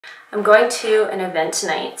I'm going to an event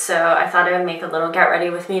tonight, so I thought I would make a little get ready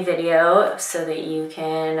with me video so that you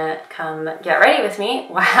can come get ready with me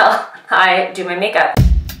while I do my makeup.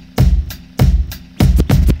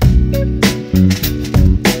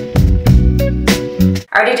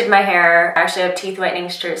 I already did my hair. I actually have teeth whitening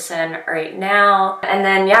strips in right now. And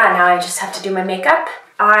then yeah, now I just have to do my makeup.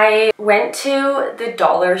 I went to the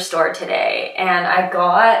dollar store today and I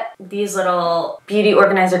got these little beauty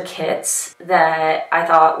organizer kits that I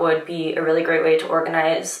thought would be a really great way to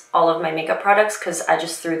organize all of my makeup products because I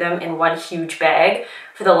just threw them in one huge bag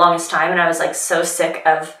for the longest time and I was like so sick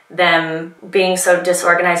of them being so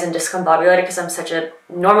disorganized and discombobulated because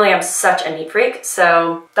normally I'm such a neat freak.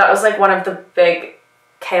 So that was like one of the big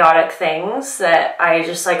chaotic things that I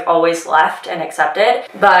just like always left and accepted.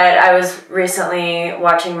 But I was recently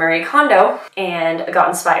watching Marie Kondo and got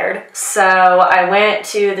inspired. So I went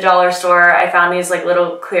to the dollar store. I found these like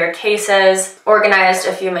little clear cases, organized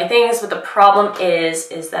a few of my things, but the problem is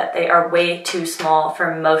that they are way too small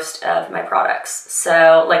for most of my products.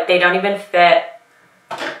 So like they don't even fit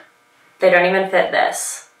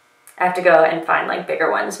this. I have to go and find like bigger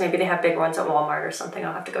ones. Maybe they have bigger ones at Walmart or something.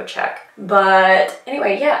 I'll have to go check. But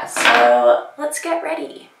anyway, yeah, so let's get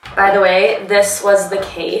ready. By the way, this was the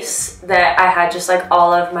case that I had just like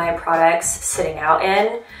all of my products sitting out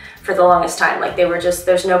in for the longest time. Like they were just,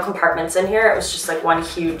 there's no compartments in here. It was just like one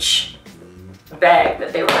huge bag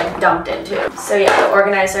that they were like dumped into. So yeah, the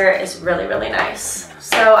organizer is really, really nice.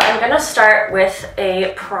 So I'm gonna start with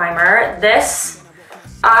a primer. This,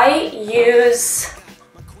 I use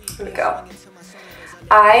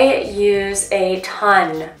a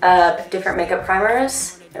ton of different makeup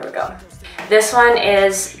primers. There we go. This one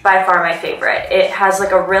is by far my favorite. It has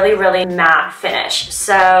like a really, really matte finish.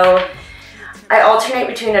 So I alternate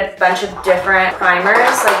between a bunch of different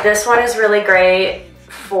primers. Like this one is really great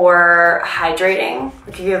for hydrating.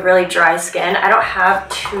 Like if you have really dry skin. I don't have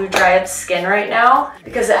too dry of skin right now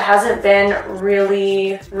because it hasn't been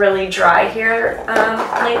really, really dry here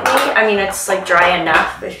lately. I mean, it's like dry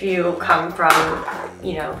enough if you come from,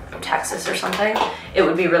 you know, Texas or something, it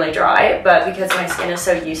would be really dry, but because my skin is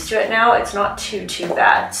so used to it now, it's not too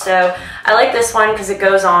bad. So I like this one because it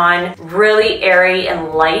goes on really airy and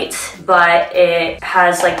light, but it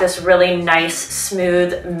has like this really nice,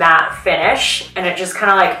 smooth, matte finish, and it just kind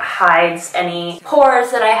of like hides any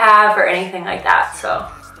pores that I have or anything like that. So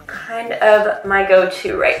kind of my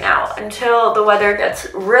go-to right now until the weather gets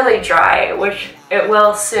really dry, which it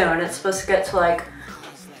will soon. It's supposed to get to like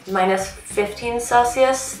 -15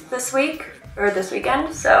 Celsius this week or this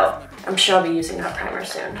weekend, so I'm sure I'll be using that primer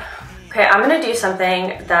soon. Okay, I'm gonna do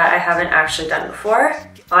something that I haven't actually done before.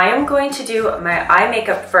 I am going to do my eye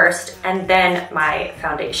makeup first and then my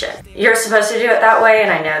foundation. You're supposed to do it that way,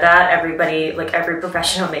 and I know that everybody, like every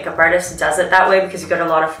professional makeup artist does it that way because you get a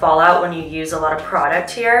lot of fallout when you use a lot of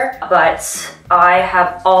product here. But I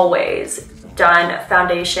have always done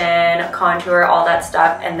foundation, contour, all that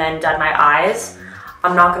stuff, and then done my eyes.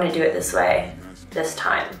 I'm not gonna do it this way this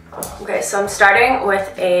time. Okay, so I'm starting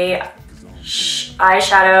with a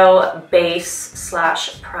eyeshadow base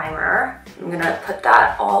slash primer. I'm gonna put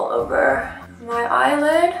that all over my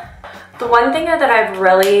eyelid. The one thing that I've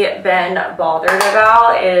really been bothered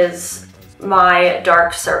about is my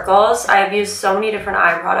dark circles. I've used so many different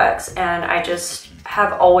eye products and I just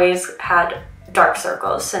have always had dark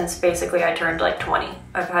circles since basically I turned like 20.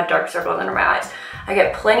 I've had dark circles under my eyes. I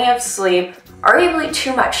get plenty of sleep, arguably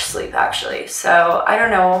too much sleep actually. So I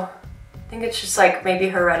don't know, I think it's just like maybe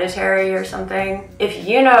hereditary or something. If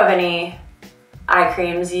you know of any eye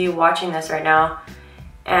creams, you watching this right now,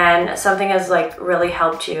 and something has like really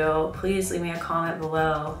helped you, please leave me a comment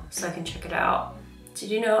below so I can check it out. Did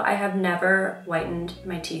you know I have never whitened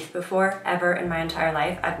my teeth before, ever in my entire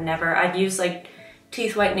life? I've used like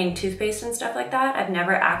teeth whitening toothpaste and stuff like that. I've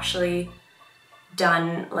never actually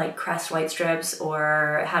done like Crest white strips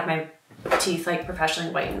or had my teeth like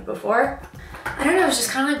professionally whitened before. I don't know, it's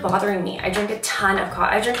just kind of like bothering me. I drink a ton of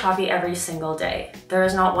coffee. I drink coffee every single day. There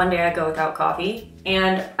is not one day I go without coffee.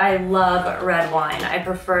 And I love red wine. I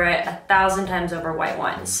prefer it 1,000 times over white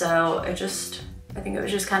wine. So I think it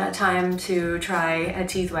was just kind of time to try a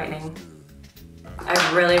teeth whitening. I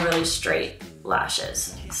have really, really straight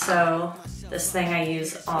lashes. So this thing I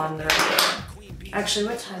use on the regular. Actually,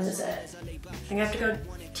 what time is it? I think I have to go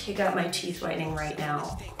take out my teeth whitening right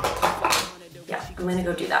now. Yeah, I'm gonna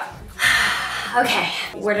go do that. Okay,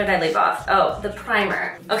 where did I leave off? Oh, the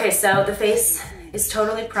primer. Okay, so the face is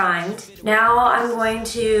totally primed. Now I'm going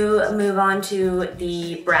to move on to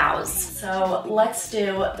the brows. So let's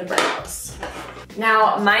do the brows.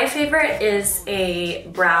 Now, my favorite is a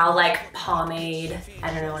brow like pomade,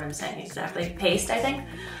 I don't know what I'm saying exactly, paste, I think.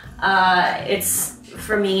 It's,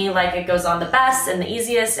 for me, like it goes on the best and the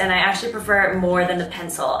easiest, and I actually prefer it more than the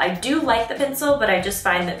pencil. I do like the pencil, but I just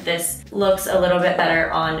find that this looks a little bit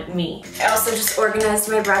better on me. I also just organized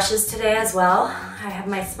my brushes today as well. I have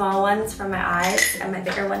my small ones for my eyes and my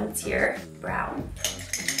bigger ones here, brown.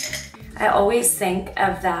 I always think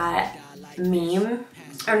of that meme,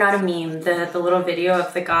 or not a meme, the little video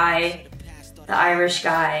of the guy, the Irish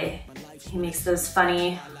guy. He makes those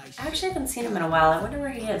funny, I actually haven't seen him in a while. I wonder where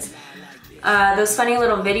he is. Those funny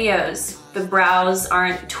little videos. The brows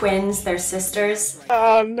aren't twins, they're sisters.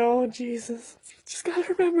 Oh no, Jesus. You just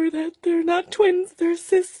gotta remember that they're not twins, they're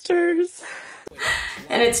sisters.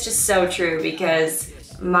 And it's just so true because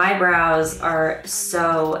my brows are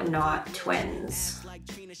so not twins.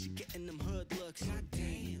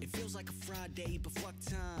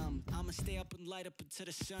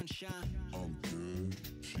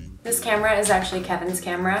 This camera is actually Kevin's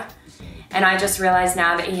camera, and I just realized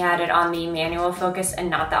now that he had it on the manual focus and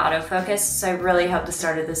not the autofocus, so I really hope the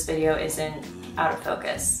start of this video isn't out of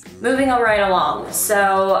focus. Moving right along,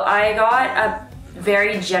 so I got a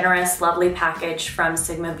very generous, lovely package from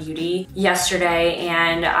Sigma Beauty yesterday,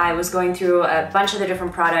 and I was going through a bunch of the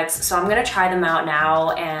different products, so I'm gonna try them out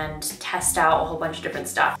now and test out a whole bunch of different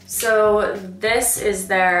stuff. So this is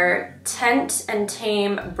their Tint and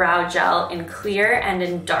Tame Brow Gel in clear and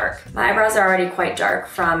in dark. My eyebrows are already quite dark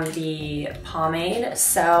from the pomade,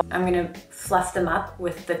 so I'm gonna fluff them up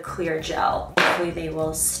with the clear gel. Hopefully they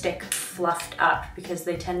will stick fluffed up because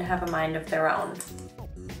they tend to have a mind of their own.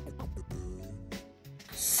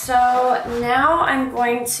 So now I'm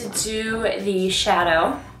going to do the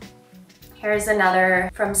shadow. Here's another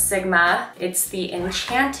from Sigma. It's the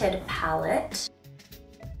Enchanted palette.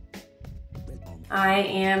 I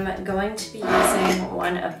am going to be using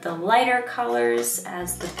one of the lighter colors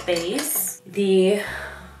as the base, the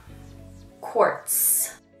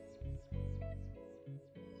Quartz.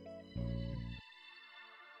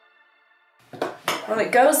 Well,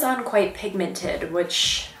 it goes on quite pigmented,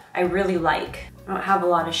 which I really like. I don't have a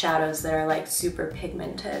lot of shadows that are like super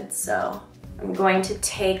pigmented, so I'm going to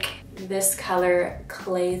take this color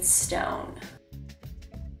Clay Stone.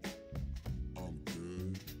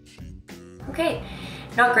 Okay,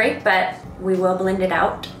 not great, but we will blend it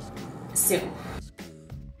out soon.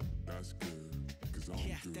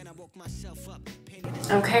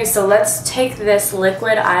 Okay, so let's take this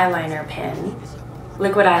liquid eyeliner pen.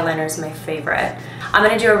 Liquid eyeliner is my favorite. I'm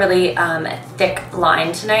gonna do a really thick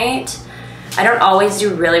line tonight. I don't always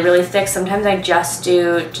do really, really thick. Sometimes I just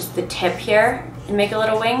do just the tip here and make a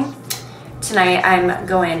little wing. Tonight I'm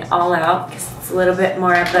going all out because it's a little bit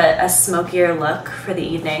more of a smokier look for the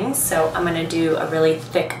evening. So I'm gonna do a really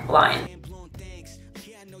thick line.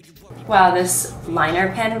 Wow, this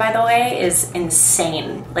liner pen, by the way, is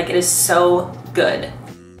insane. Like, it is so good.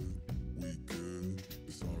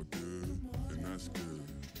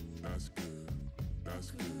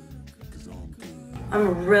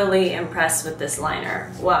 I'm really impressed with this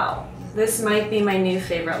liner. Wow, this might be my new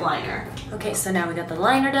favorite liner. Okay, so now we got the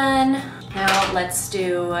liner done. Now let's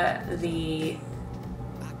do the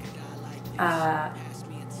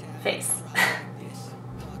face.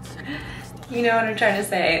 You know what I'm trying to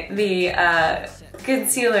say. The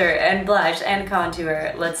concealer and blush and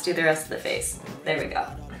contour. Let's do the rest of the face. There we go.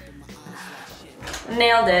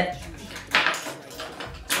 Nailed it.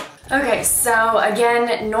 Okay, so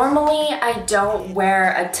again, normally I don't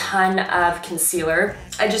wear a ton of concealer.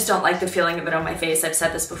 I just don't like the feeling of it on my face. I've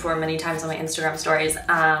said this before many times on my Instagram stories,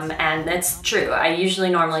 and that's true. I usually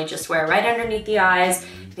normally just wear right underneath the eyes,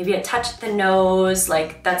 maybe a touch at the nose,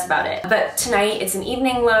 like that's about it. But tonight it's an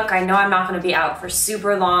evening look. I know I'm not gonna be out for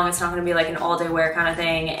super long. It's not gonna be like an all day wear kind of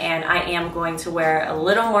thing, and I am going to wear a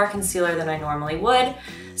little more concealer than I normally would.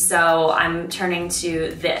 So I'm turning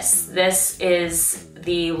to this. This is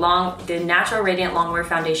the Natural Radiant Longwear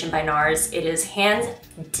Foundation by NARS. It is hands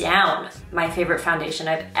down my favorite foundation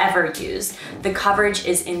I've ever used. The coverage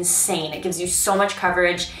is insane. It gives you so much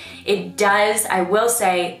coverage. It does, I will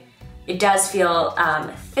say, it does feel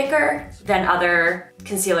thicker than other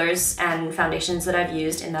concealers and foundations that I've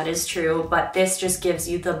used, and that is true, but this just gives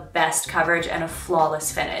you the best coverage and a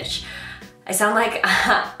flawless finish. I sound like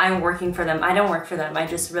I'm working for them. I don't work for them. I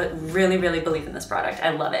just really believe in this product. I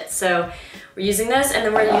love it. So we're using this, and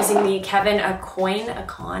then we're using the Kevin Aucoin. I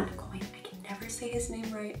can never say his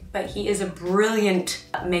name right, but he is a brilliant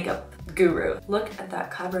makeup guru. Look at that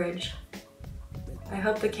coverage. I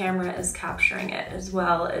hope the camera is capturing it as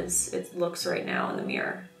well as it looks right now in the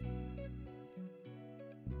mirror.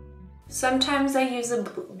 Sometimes I use a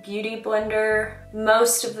beauty blender.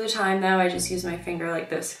 Most of the time though, I just use my finger like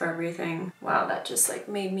this for everything. Wow, that just like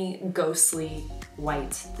made me ghostly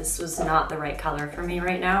white. This was not the right color for me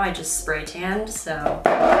right now. I just spray tanned, so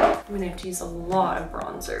I'm gonna have to use a lot of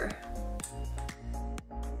bronzer.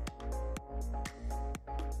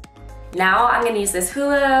 Now I'm gonna use this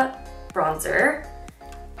Hoola bronzer,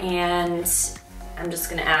 and I'm just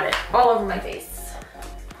gonna add it all over my face.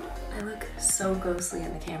 I look so ghostly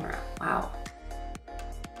in the camera, wow.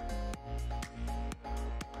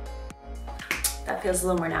 That feels a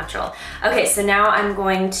little more natural. Okay, so now I'm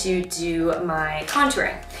going to do my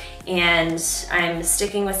contouring, and I'm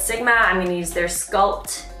sticking with Sigma. I'm gonna use their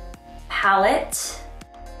Sculpt palette.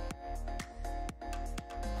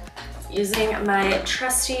 Using my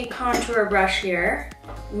trusty contour brush here,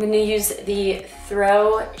 I'm gonna use the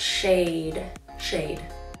Throw shade.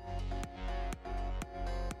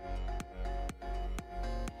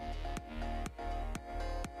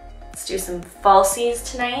 Let's do some falsies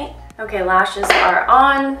tonight. Okay, lashes are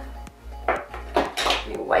on. Let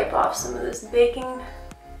me wipe off some of this baking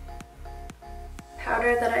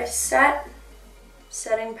powder that I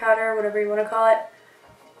setting powder, whatever you want to call it.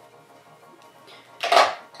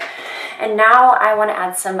 And now I want to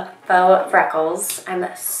add some faux freckles. I'm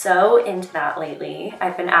so into that lately.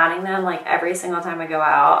 I've been adding them like every single time I go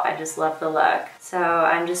out. I just love the look. So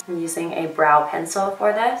I'm just using a brow pencil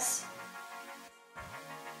for this.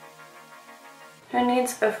 Who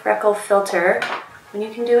needs a freckle filter when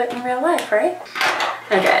you can do it in real life, right?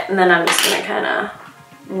 Okay, and then I'm just gonna kind of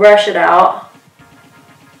brush it out.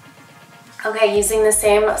 Okay, using the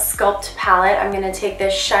same Sculpt palette, I'm gonna take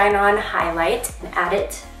this Shine On highlight and add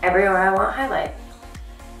it everywhere I want highlight.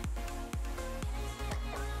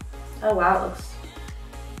 Oh wow, it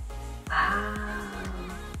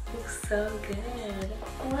looks so good.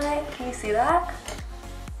 What, can you see that?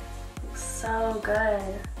 Looks so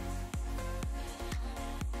good.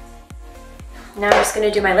 Now I'm just gonna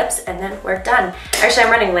do my lips and then we're done. Actually,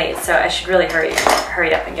 I'm running late, so I should really hurry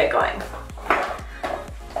up and get going.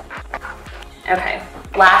 Okay,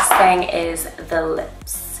 last thing is the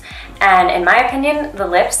lips. And in my opinion, the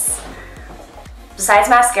lips, besides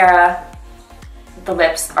mascara, the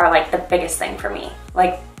lips are like the biggest thing for me.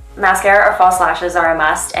 Like mascara or false lashes are a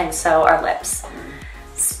must, and so are lips,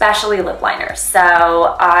 especially lip liners.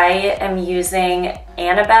 So I am using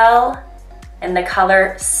Annabelle in the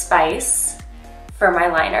color Spice for my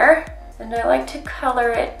liner, and I like to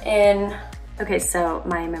color it in. Okay, so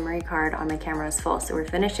my memory card on my camera is full, so we're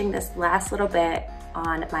finishing this last little bit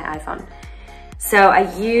on my iPhone. So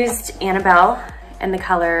I used Annabelle in the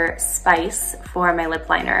color Spice for my lip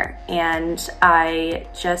liner, and I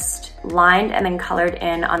just lined and then colored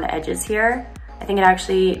in on the edges here. I think it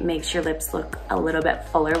actually makes your lips look a little bit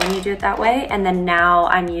fuller when you do it that way. And then now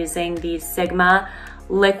I'm using the Sigma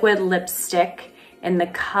liquid lipstick in the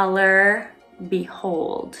color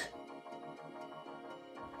Behold.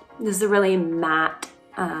 This is a really matte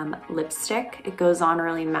lipstick. It goes on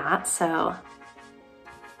really matte, so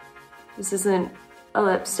this isn't a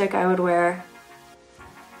lipstick I would wear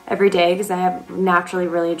every day because I have naturally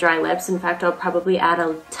really dry lips. In fact, I'll probably add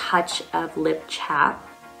a touch of lip chap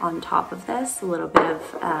on top of this, a little bit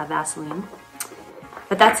of Vaseline.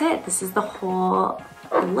 But that's it. This is the whole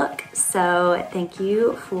look. So thank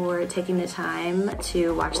you for taking the time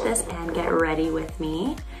to watch this and get ready with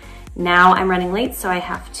me. Now I'm running late, so I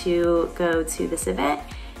have to go to this event,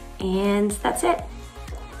 and that's it.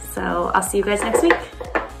 So I'll see you guys next week.